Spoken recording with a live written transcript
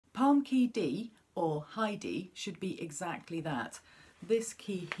palm key D or high D should be exactly that. This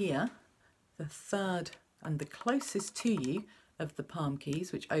key here, the third and the closest to you of the palm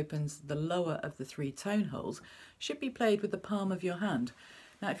keys, which opens the lower of the 3 tone holes, should be played with the palm of your hand.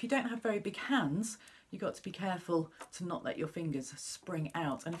 Now, if you don't have very big hands, you've got to be careful to not let your fingers spring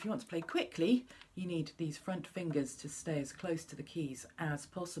out. And if you want to play quickly, you need these front fingers to stay as close to the keys as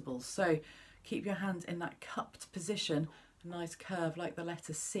possible. So keep your hand in that cupped position, a nice curve like the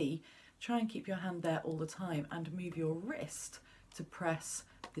letter C. Try and keep your hand there all the time and move your wrist to press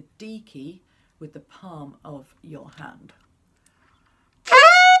the D key with the palm of your hand.